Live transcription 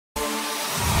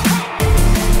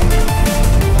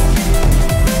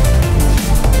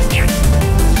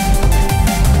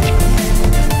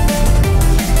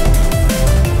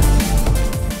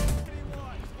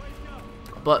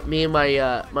but me and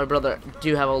my brother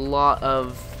do have a lot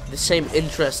of the same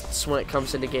interests when it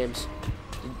comes into games.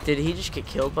 Did he just get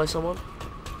killed by someone?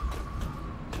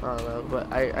 I don't know, but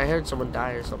I heard someone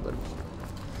die or something.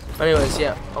 But anyways,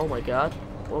 yeah. Oh my god.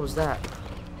 What was that?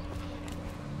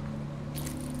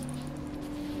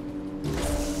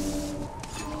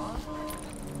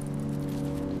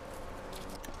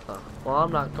 Well,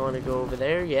 I'm not going to go over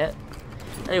there yet.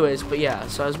 Anyways, but yeah,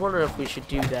 so I was wondering if we should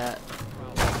do that.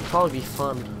 It'd probably be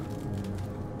fun.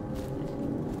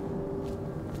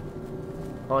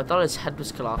 Oh, I thought his head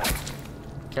was cut off.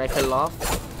 Can I cut it off?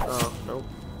 Oh, nope.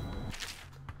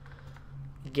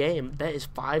 Game, that is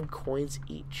 5 coins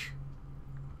each.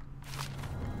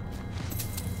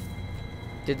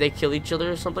 Did they kill each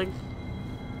other or something?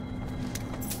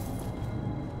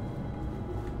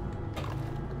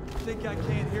 Think I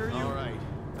can't hear you? All right,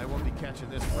 I won't be catching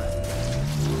this rat.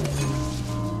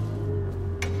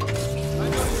 I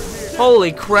know you're here.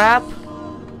 Holy crap!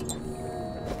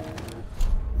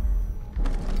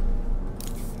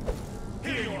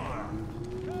 Here you are.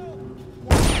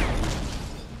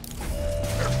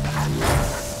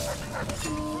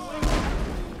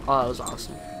 Oh, that was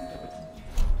awesome.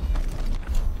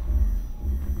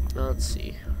 Now, let's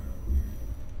see.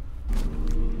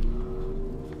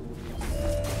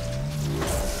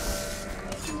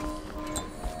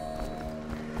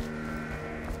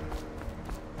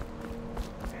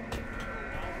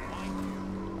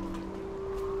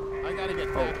 I gotta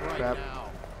get back right crap. now.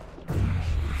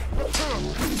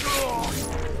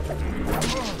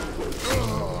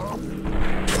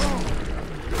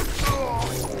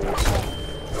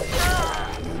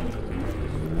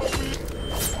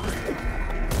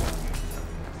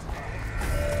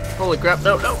 Holy crap,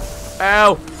 no, no!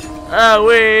 Ow!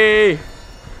 Owie!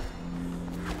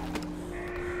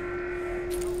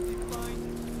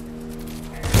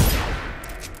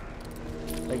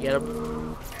 Did I get him?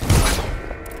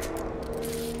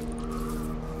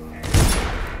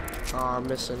 Oh, I'm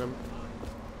missing him.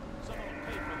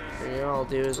 Yeah, all I'll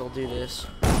do is I'll do this.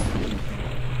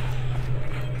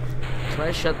 Can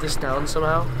I shut this down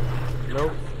somehow?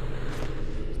 Nope.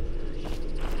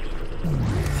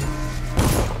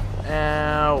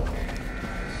 Ow.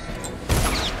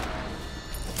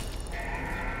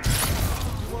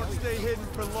 You won't stay hidden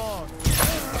for long.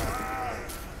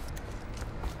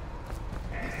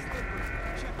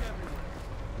 Check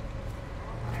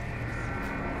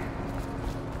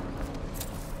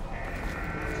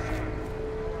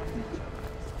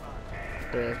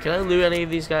everywhere. Can I loot any of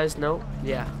these guys? No?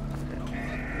 Yeah.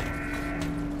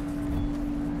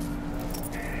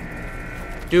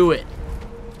 Do it.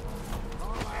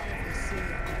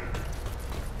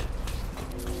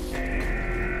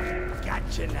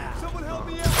 Gotcha now. Someone help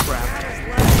me out. Crap.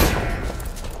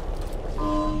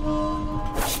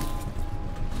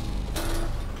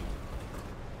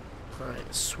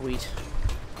 Alright, sweet.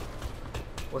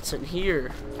 What's in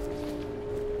here?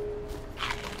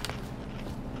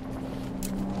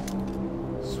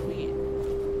 Sweet.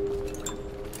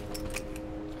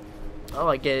 Oh,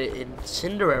 I get an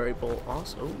incendiary bolt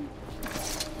also.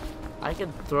 I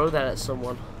can throw that at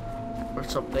someone or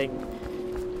something.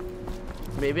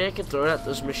 Maybe I could throw it at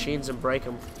those machines and break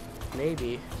them.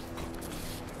 Maybe.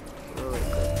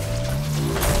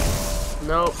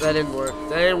 Nope, that didn't work.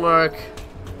 That didn't work.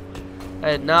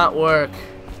 That did not work.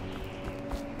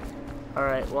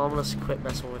 Alright, well, I'm gonna quit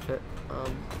messing with it. I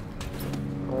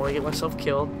don't want to get myself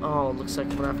killed. Oh, looks like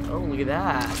I'm gonna have to. Oh, look at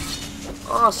that.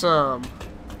 Awesome.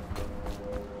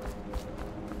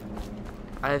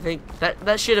 I think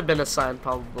that should have been a sign,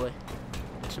 probably,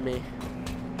 to me.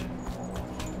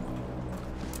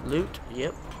 Loot,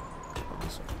 yep.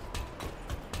 Awesome.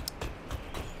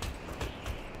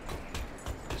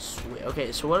 Sweet.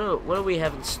 Okay, so what do we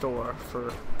have in store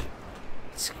for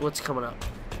what's coming up?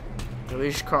 Are we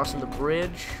just crossing the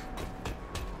bridge?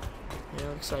 Yeah,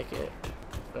 looks like it.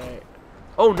 Right.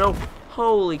 Oh no!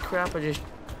 Holy crap!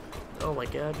 Oh my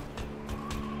god.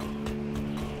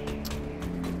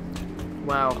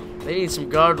 Wow. They need some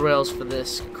guardrails for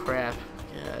this crap.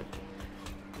 God.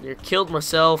 Near killed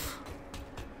myself.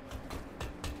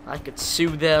 I could sue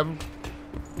them.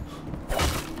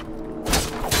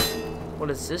 What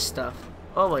is this stuff?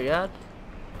 Oh my god.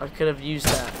 I could have used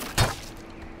that.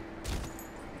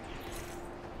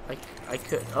 I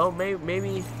could. Oh,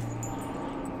 maybe.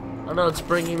 Oh no, it's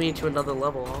bringing me to another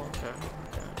level. Oh, okay.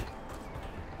 Okay.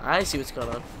 I see what's going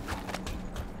on.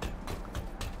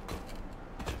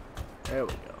 There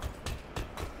we go.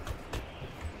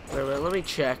 Wait a minute, let me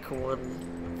check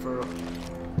one for.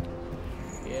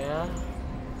 Yeah.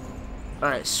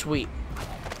 Alright, sweet.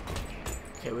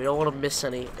 Okay, we don't want to miss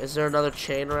any. Is there another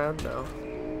chain around? No.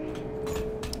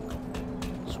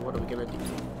 So what are we gonna do?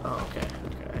 Oh, okay.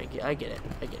 Okay, I get it.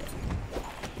 I get it.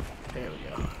 There we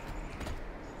go.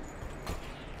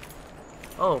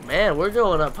 Oh man, we're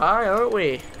going up high, aren't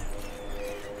we?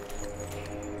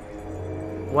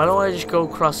 Why don't I just go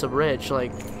across the bridge?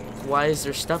 Like, why is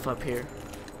there stuff up here?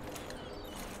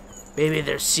 Maybe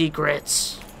there's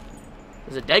secrets.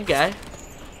 There's a dead guy.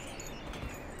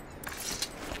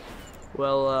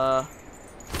 Well,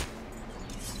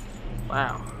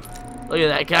 wow. Look at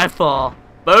that guy fall.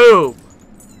 Boom!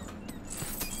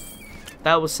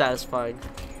 That was satisfying.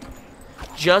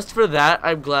 Just for that,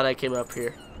 I'm glad I came up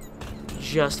here.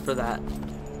 Just for that.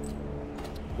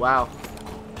 Wow.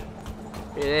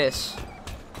 Look at this.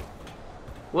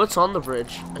 What's on the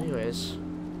bridge? Anyways.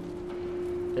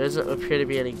 There doesn't appear to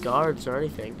be any guards or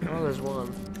anything. Oh, there's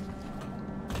one.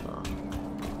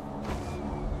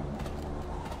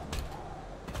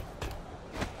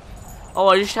 Oh,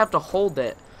 I just have to hold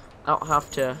it. I don't have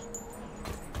to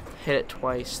hit it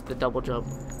twice. The double jump.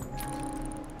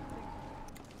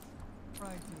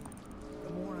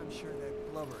 The more I'm sure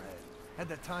that blubberhead had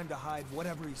the time to hide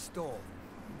whatever he stole.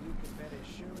 You can bet his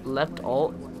sure Left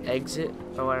alt, exit.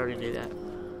 Oh, I already knew that.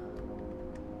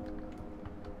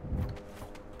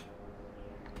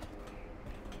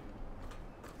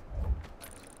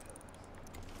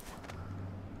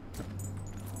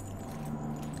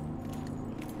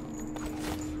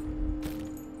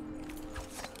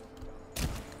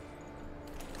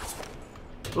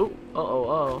 Ooh,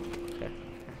 oh. Okay.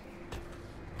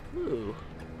 Ooh.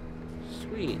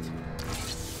 Sweet.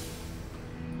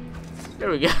 There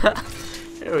we go.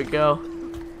 There we go.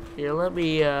 Here, let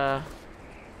me, There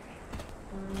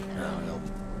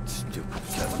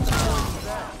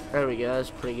we go, that's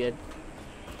pretty good.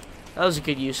 That was a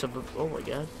good use of, oh my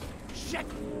god. Shit!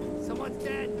 Someone's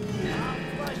dead! I'll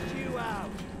flush you out!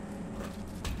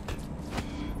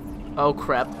 Oh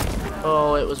crap.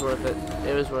 Oh, it was worth it.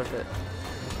 It was worth it.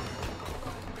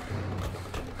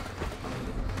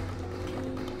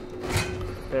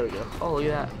 There we go. Oh, look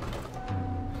at that.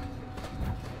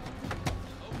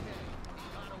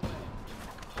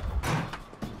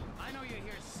 I know you're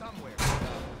here somewhere.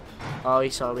 Oh, he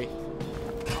saw me.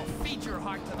 I'll feed your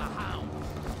heart to the hound.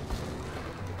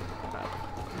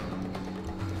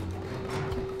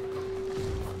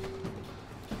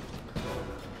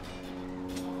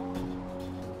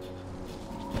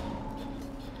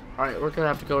 Alright, we're gonna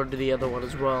have to go into the other one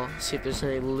as well. See if there's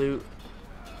any loot.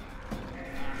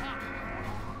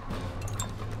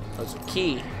 That's a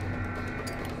key.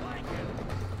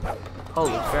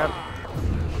 Holy crap.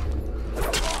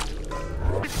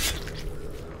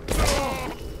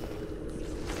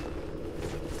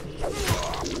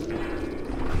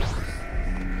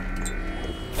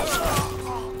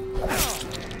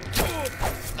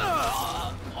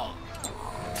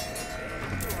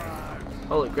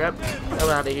 Holy crap. I'm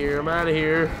out of here. I'm out of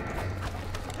here.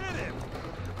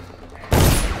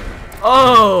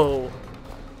 Oh!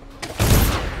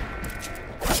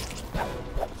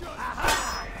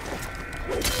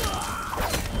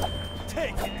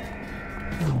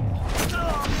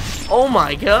 Oh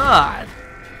my god!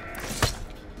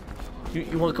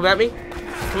 You wanna come at me?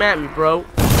 Come at me, bro.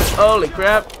 Holy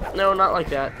crap. No, not like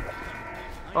that.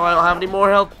 Oh, I don't have any more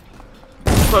health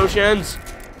potions.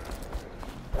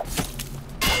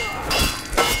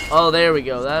 Oh, there we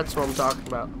go. That's what I'm talking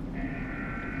about.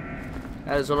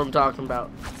 That is what I'm talking about.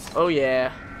 Oh,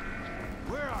 yeah.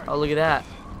 Oh, look at that.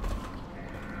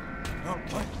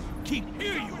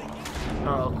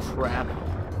 Oh, crap.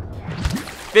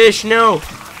 Fish, no!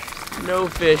 No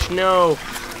fish, no.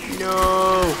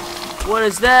 No. What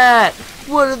is that?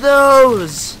 What are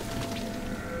those?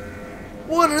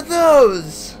 What are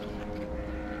those?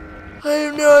 I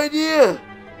have no idea.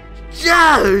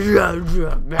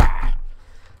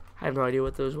 I have no idea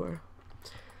what those were.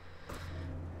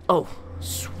 Oh,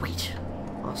 sweet.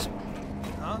 Awesome.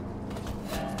 Huh?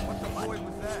 What the boy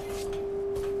was that?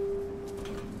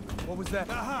 What was that?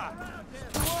 Aha!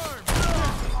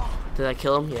 Did I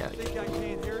kill him? Yeah. Think I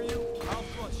can't hear you? I'll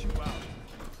flush you out.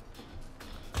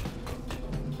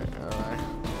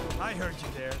 I heard you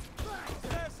there.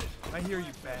 I hear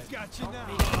you, Baz. Got you now.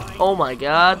 Oh my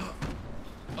god.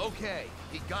 Okay,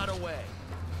 he got away.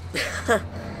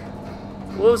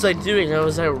 What was I doing?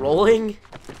 Was I rolling?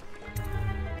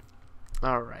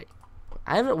 Alright.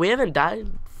 We haven't died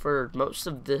for most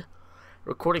of the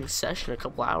recording session, a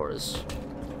couple hours.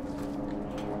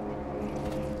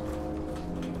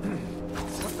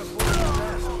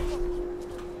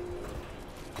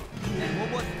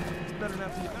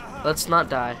 Let's not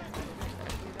die.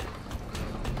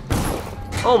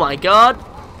 Oh my god!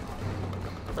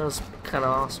 That was kind of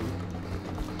awesome.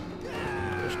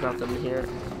 There's nothing here.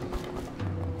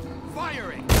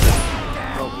 Firing.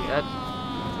 Oh, dead?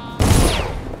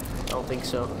 I don't think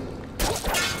so.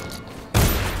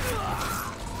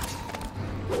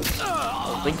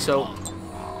 I don't think so.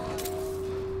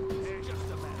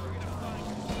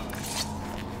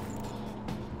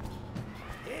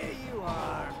 Here you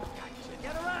are. Gotcha.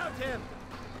 Get around him.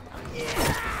 Get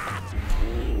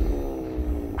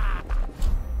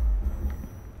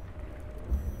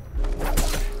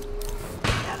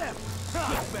him.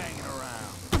 Keep banging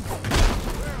around.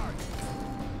 Where are you?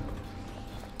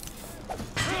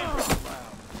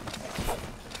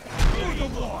 Here you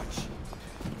watch.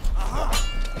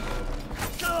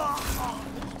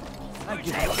 I give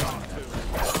you something.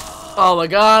 Oh my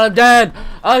god, I'm dead!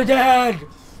 I'm dead!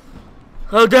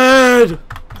 I'm dead!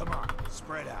 Come on,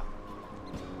 spread out.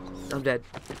 I'm dead.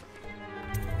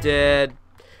 Dead.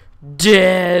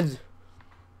 Dead!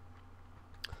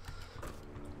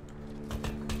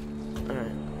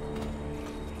 Alright.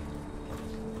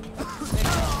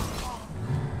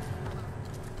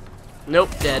 Nope,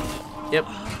 dead. Yep.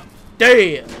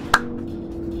 Dead!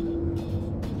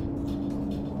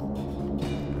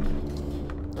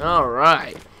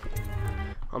 Alright.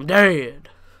 I'm dead.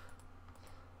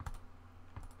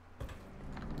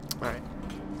 Alright.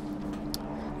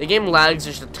 The game lags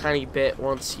just a tiny bit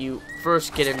once you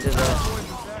first get into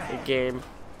the game,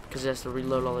 because it has to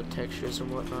reload all the textures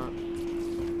and whatnot.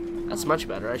 That's much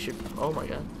better. I should. Oh my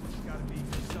god. Gotta be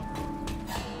something.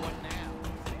 What now?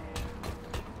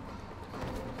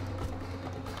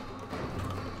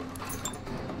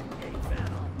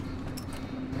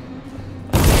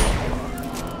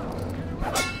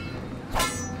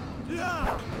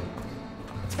 Yeah.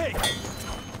 Take it.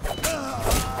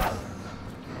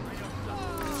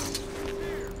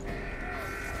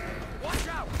 Watch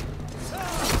out!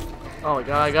 Oh my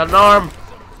god, I got an arm!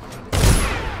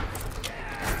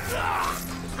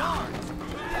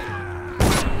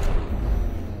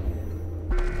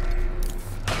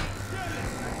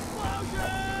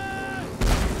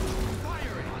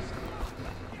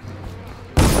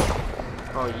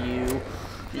 Oh, you.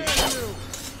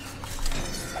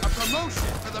 A promotion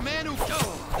for the man who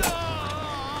killed.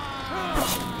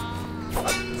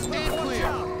 Stand clear.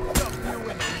 Dump you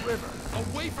in the river.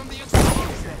 Away from the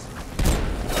explosion.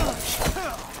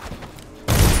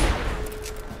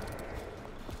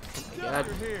 God.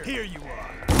 Here you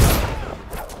are.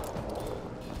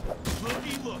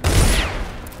 Looky, look.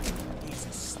 He's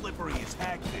as slippery as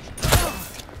hagfish.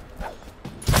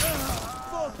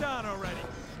 Fall down already.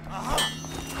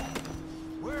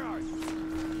 Where are you?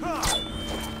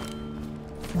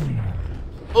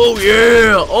 Oh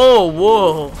yeah! Oh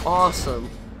whoa! Awesome.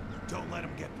 Don't let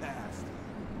him get past.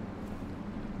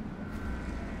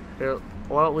 Here,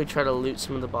 why don't we try to loot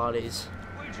some of the bodies?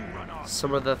 Where'd you run off?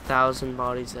 Some of the 1,000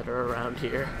 bodies that are around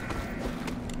here.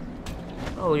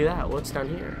 Oh, look at that. What's down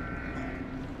here?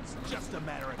 It's just a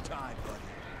matter of time, buddy.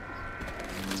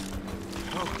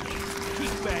 Okay,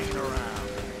 keep banging around.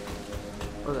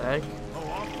 What the heck? Oh,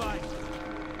 I'll fight.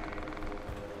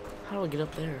 How do I get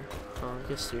up there? Oh, I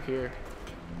guess through here.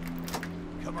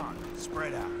 Come on,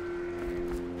 spread out.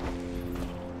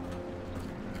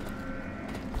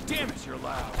 Damn it, you're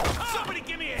loud. Somebody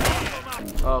give me a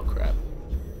hand. Oh crap.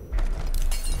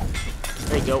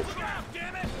 There you go. Look out,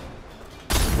 damn it.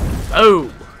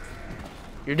 Oh!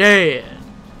 You're dead.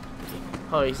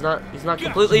 Oh, he's not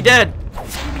completely dead.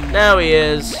 Now he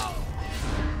is.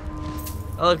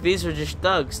 Oh look, these are just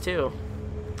thugs too.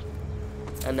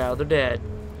 And now they're dead.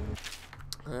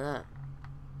 Look at that.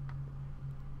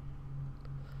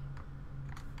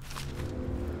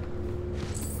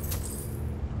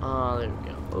 Oh, there we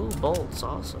go. Oh, bolts,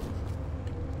 awesome.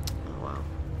 Oh wow.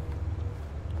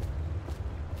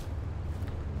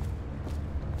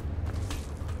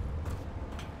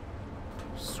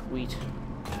 Sweet.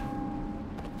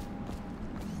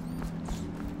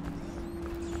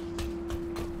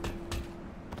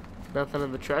 Nothing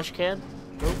in the trash can?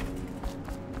 Nope.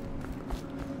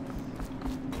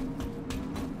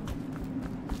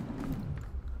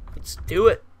 Let's do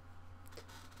it.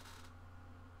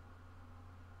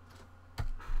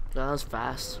 That was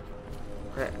fast.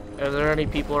 Alright, are there any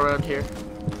people around here?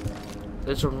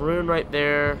 There's a rune right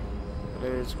there.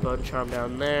 There's a bone charm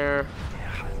down there.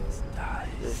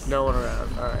 There's no one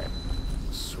around. Alright.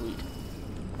 Sweet.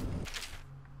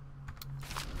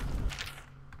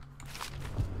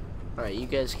 Alright, you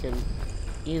guys can,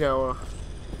 you know,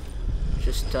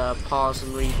 just pause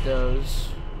and read those.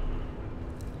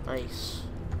 Nice.